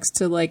having sex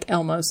to, like,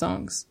 Elmo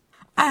songs?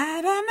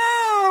 I don't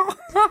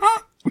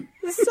know.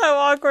 This is so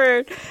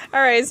awkward. All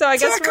right, so I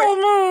guess Tickle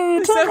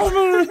me.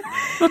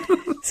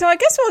 So I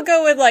guess we'll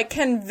go with, like,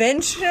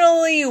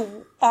 conventionally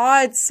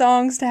odd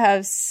songs to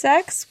have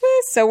sex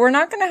with, so we're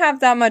not going to have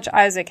that much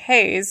Isaac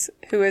Hayes,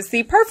 who is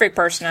the perfect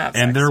person to have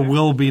sex And there with.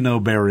 will be no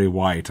Barry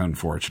White,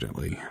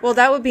 unfortunately. Well,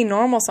 that would be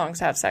normal songs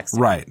to have sex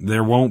with. Right.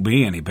 There won't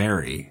be any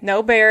Barry.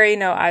 No Barry,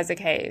 no Isaac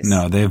Hayes.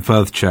 No, they've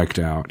both checked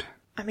out.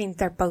 I mean,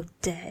 they're both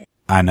dead.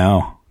 I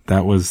know.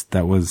 That was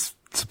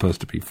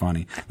supposed to be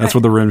funny. That's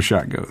where the rim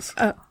shot goes.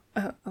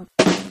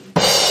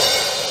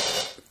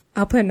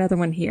 I'll put another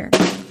one here.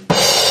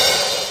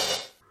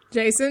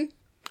 Jason?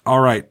 All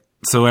right.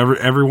 So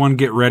everyone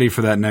get ready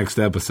for that next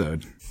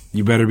episode.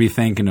 You better be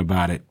thinking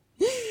about it.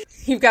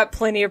 You've got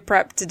plenty of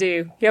prep to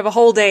do. You have a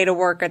whole day to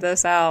work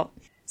this out.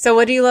 So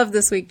what do you love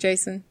this week,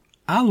 Jason?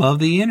 I love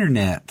the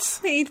internet.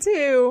 Me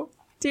too.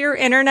 Dear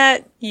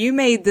Internet, you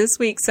made this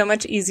week so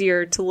much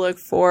easier to look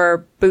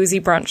for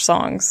boozy brunch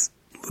songs.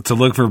 To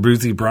look for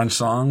boozy brunch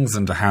songs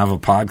and to have a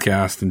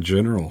podcast in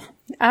general.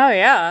 Oh,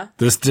 yeah.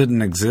 This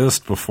didn't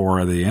exist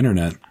before the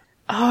internet.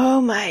 Oh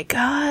my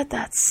god,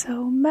 that's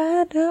so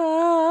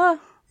meta.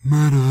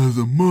 Meta as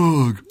a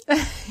mug.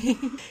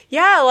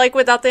 Yeah, like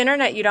without the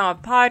internet, you don't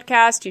have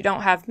podcasts, you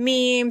don't have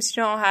memes,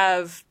 you don't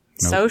have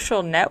Nope.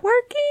 social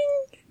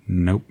networking?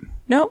 Nope.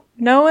 Nope,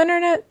 no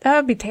internet? That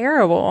would be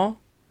terrible.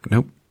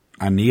 Nope.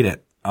 I need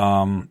it.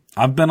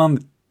 I've been on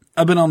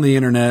the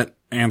internet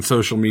and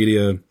social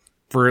media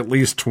for at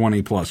least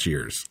 20 plus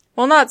years.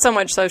 Well, not so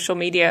much social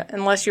media,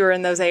 unless you were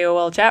in those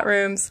AOL chat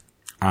rooms.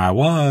 I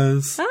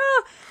was. So-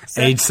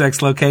 Age,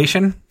 sex,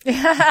 location?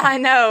 I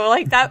know,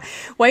 like that.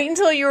 Wait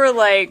until you were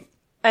like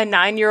a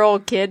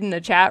 9-year-old kid in a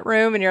chat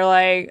room and you're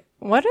like,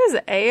 what does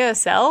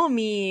ASL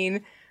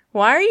mean?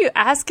 Why are you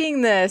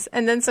asking this?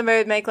 And then somebody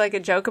would make like a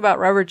joke about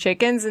rubber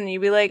chickens and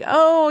you'd be like,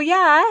 oh yeah,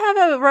 I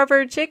have a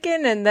rubber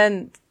chicken. And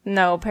then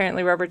no,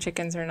 apparently rubber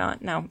chickens are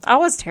not. No, I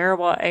was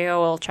terrible at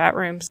AOL chat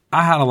rooms.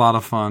 I had a lot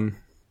of fun.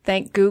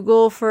 Thank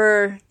Google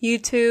for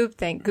YouTube.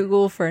 Thank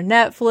Google for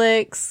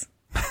Netflix.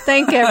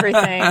 Thank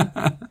everything.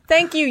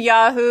 Thank you,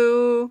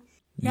 Yahoo.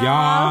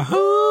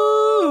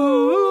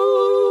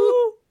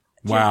 Yahoo!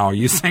 Wow,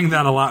 you sang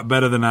that a lot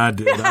better than I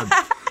did.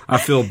 I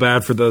feel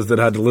bad for those that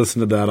had to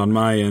listen to that on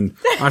my end.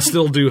 I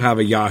still do have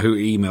a Yahoo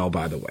email,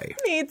 by the way.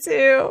 Me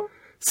too.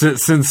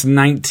 Since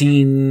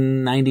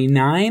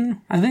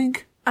 1999, I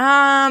think.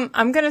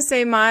 I'm gonna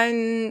say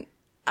mine.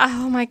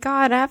 Oh my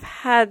god, I've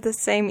had the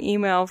same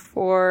email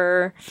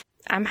for.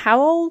 I'm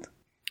how old?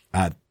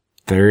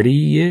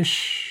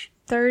 30-ish.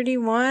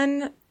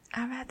 31.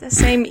 I've had the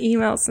same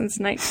email since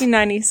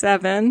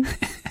 1997.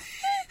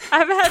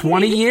 I've had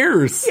 20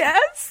 years.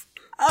 Yes.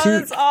 Oh,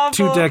 that's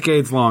awful. 2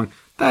 decades long.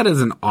 That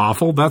isn't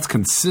awful. That's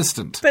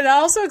consistent. But it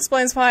also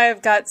explains why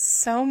I've got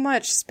so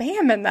much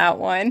spam in that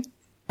one.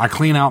 I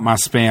clean out my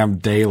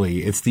spam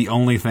daily. It's the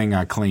only thing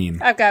I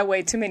clean. I've got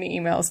way too many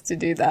emails to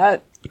do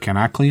that. Can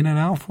I clean it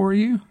out for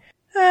you?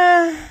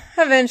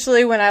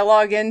 Eventually, when I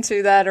log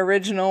into that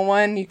original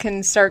one, you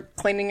can start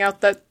cleaning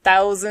out the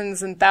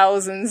thousands and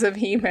thousands of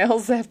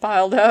emails that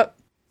piled up.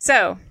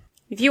 So,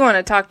 if you want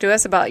to talk to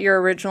us about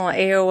your original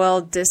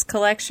AOL disc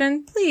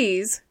collection,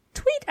 please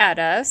tweet at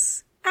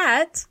us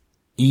at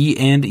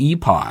E&E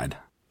Pod.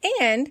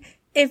 And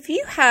if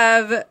you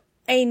have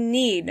a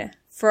need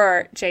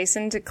for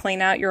Jason to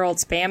clean out your old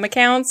spam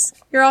accounts,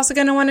 you're also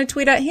going to want to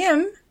tweet at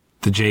him.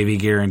 The JV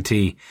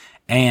Guarantee.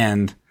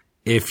 And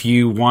if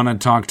you want to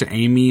talk to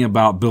Amy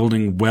about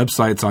building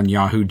websites on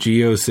Yahoo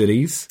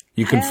GeoCities,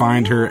 you can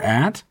find her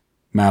at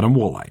Madam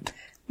Woolite.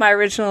 My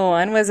original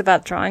one was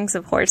about drawings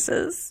of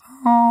horses.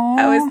 Aww.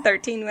 I was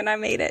 13 when I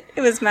made it.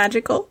 It was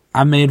magical.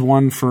 I made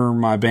one for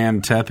my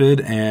band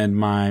Tepid and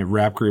my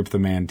rap group The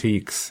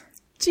Mantiques.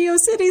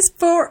 GeoCities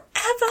forever.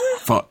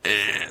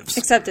 Forever.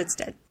 Except it's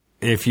dead.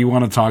 If you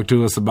want to talk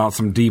to us about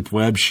some deep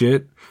web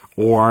shit,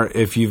 or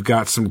if you've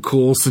got some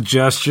cool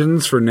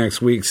suggestions for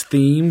next week's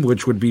theme,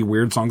 which would be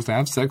weird songs to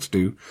have sex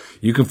to,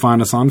 you can find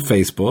us on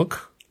Facebook.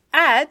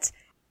 At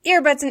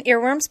Earbuds and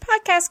Earworms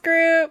Podcast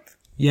Group.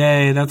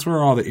 Yay, that's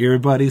where all the ear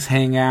buddies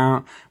hang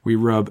out. We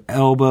rub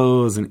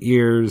elbows and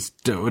ears.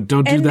 Don't do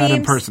and that memes.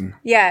 in person.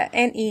 Yeah,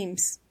 and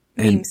memes.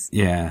 Memes.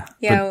 Yeah.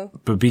 Yeah.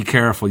 But be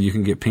careful, you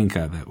can get pink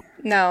eye though.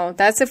 No,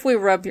 that's if we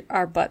rub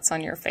our butts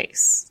on your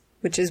face,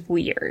 which is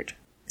weird.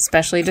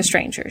 Especially to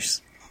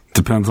strangers.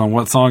 Depends on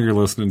what song you're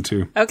listening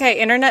to. Okay,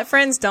 internet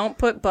friends, don't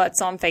put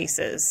butts on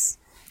faces.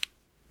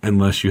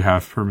 Unless you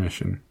have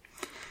permission.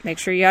 Make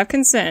sure you have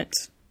consent.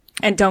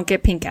 And don't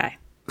get pink eye.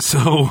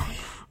 So,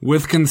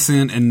 with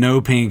consent and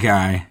no pink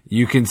eye,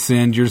 you can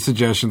send your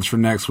suggestions for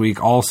next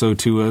week also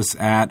to us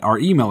at our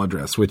email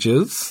address, which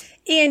is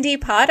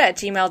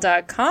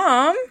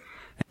endpod@gmail.com.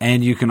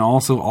 And you can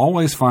also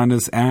always find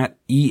us at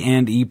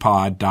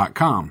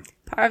endepod.com.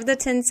 Part of the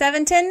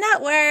 10710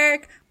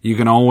 network. You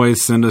can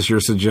always send us your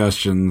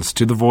suggestions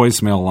to the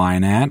voicemail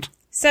line at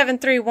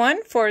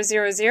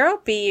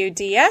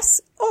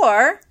 731-400-BUDS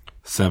or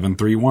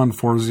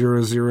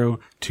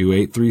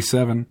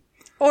 731-400-2837.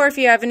 Or if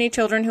you have any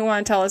children who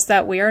want to tell us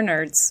that we are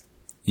nerds.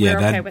 Yeah,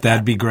 okay with that'd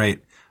that. be great.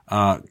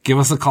 Give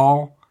us a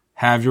call.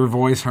 Have your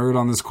voice heard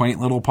on this quaint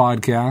little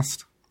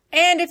podcast.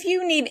 And if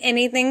you need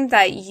anything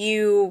that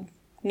you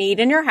need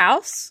in your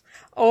house,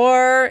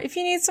 Or if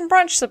you need some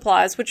brunch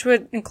supplies, which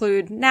would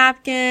include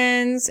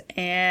napkins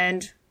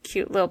and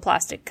cute little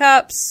plastic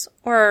cups,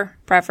 or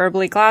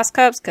preferably glass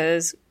cups,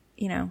 because,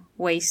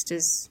 waste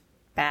is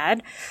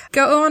bad.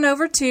 Go on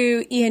over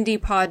to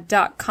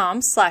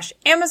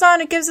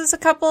endpod.com/Amazon. It gives us a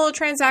couple of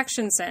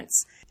transaction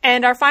cents.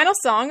 And our final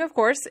song, of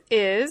course,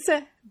 is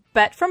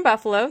Bet from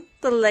Buffalo,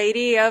 the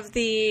lady of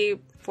the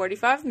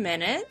 45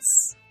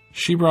 minutes.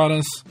 She brought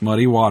us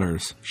Muddy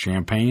Waters,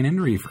 Champagne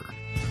and Reefer.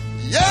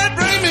 Yeah,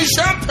 bring me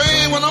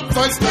champagne when I'm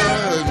thirsty.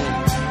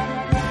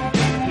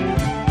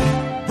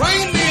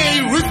 Bring me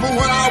a reefer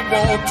when I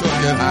want to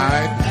get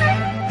high.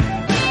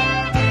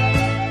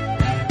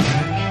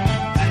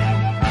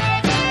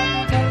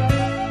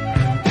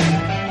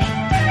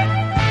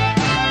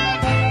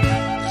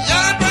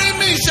 Yeah, bring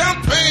me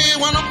champagne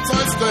when I'm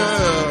thirsty.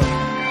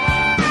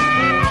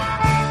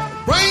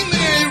 Bring me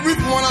a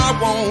reefer when I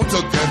want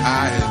to get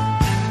high.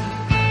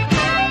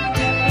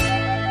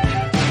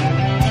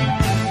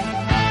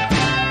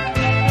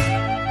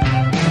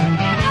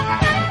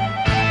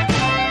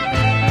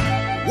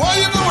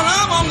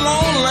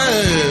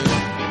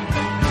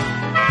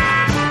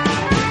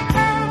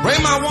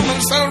 Bring my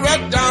woman, settle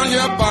right down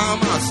here by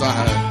my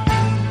side.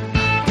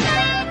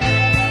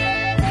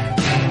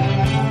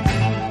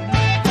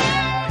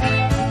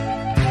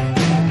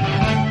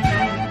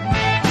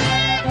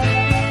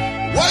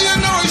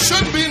 Well, it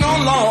shouldn't be no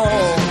law.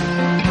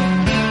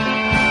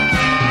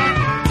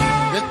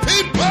 It's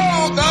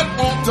people that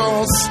want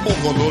to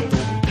smoke a little dope.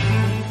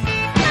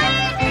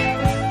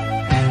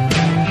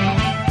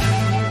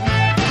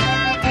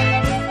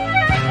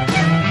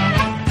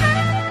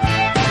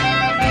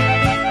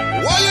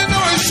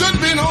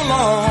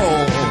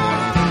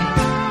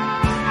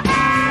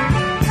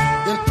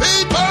 And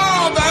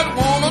people that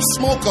wanna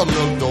smoke a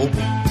little dope.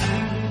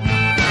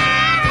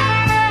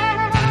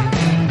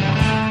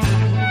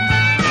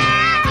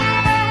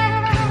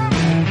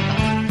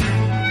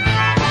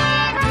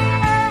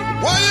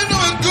 Well,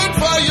 it's good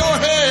for your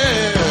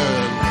head,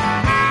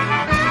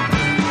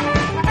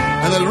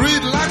 and it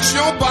relax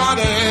your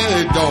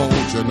body,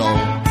 don't you know?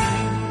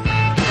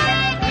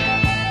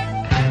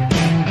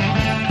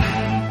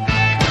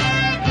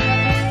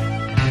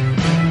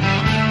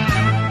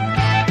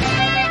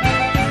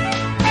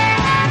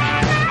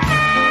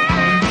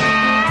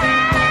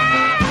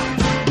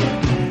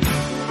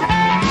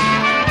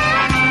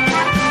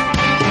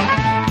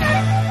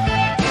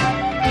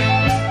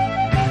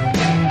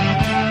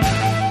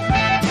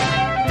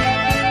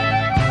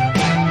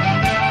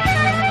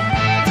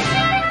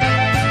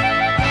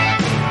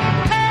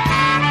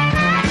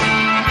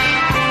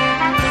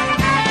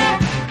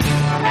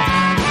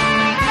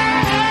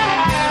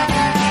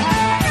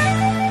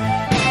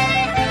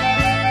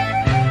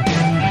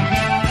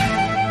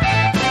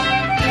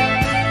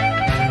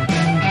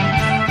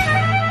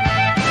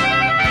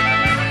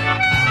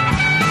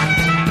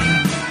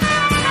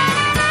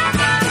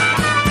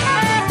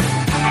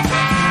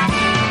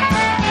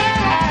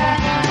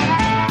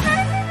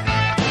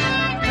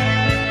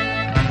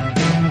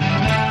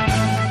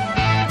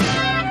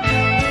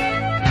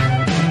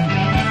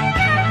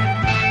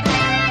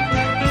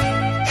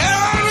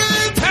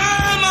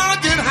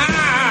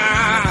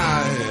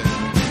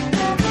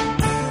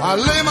 I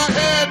lay my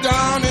head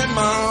down in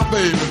my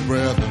baby's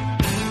breath.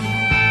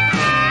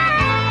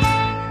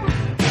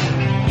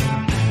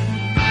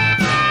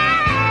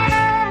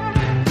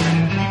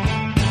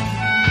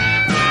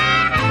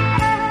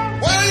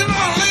 Well, I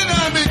lay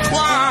down and be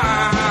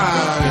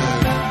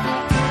quiet,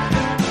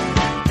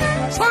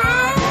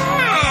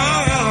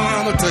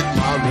 trying to take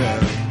my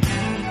rest.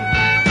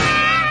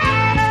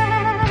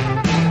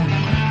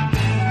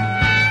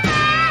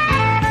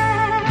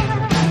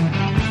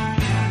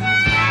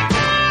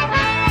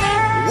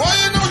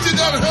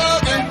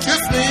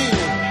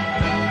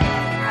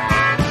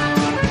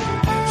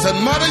 Said,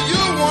 Mother,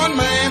 you're one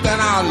man that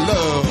I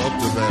love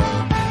to bear.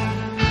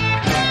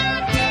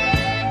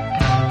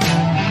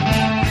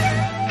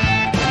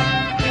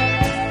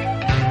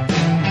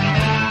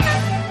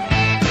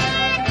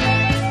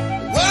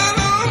 Well,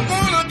 I'm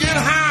gonna get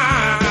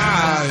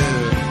high.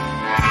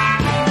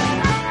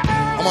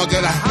 I'm gonna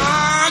get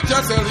high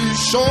just as he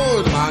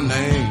showed my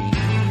name.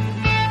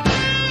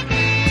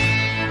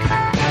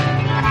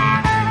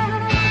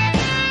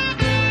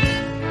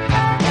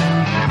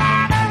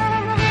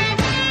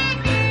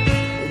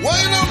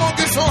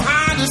 So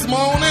high this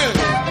morning,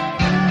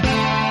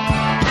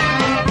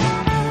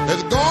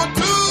 it's going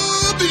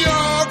to be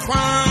a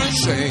crying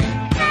shame.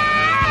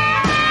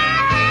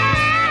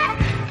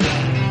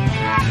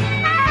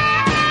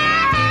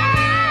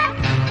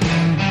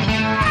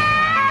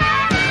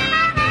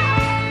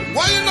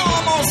 Well,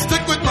 I'm gonna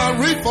stick with my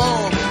reefer.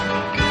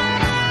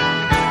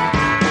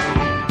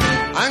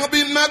 I ain't gonna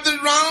be messing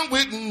around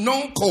with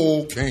no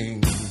cocaine.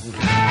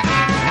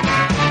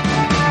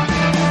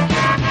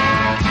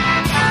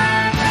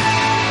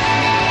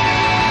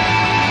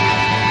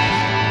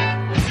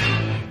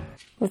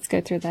 Let's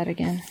go through that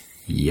again.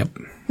 Yep.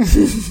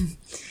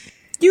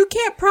 You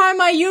can't pry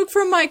my uke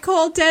from my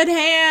cold dead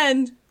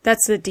hand.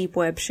 That's the deep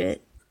web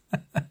shit.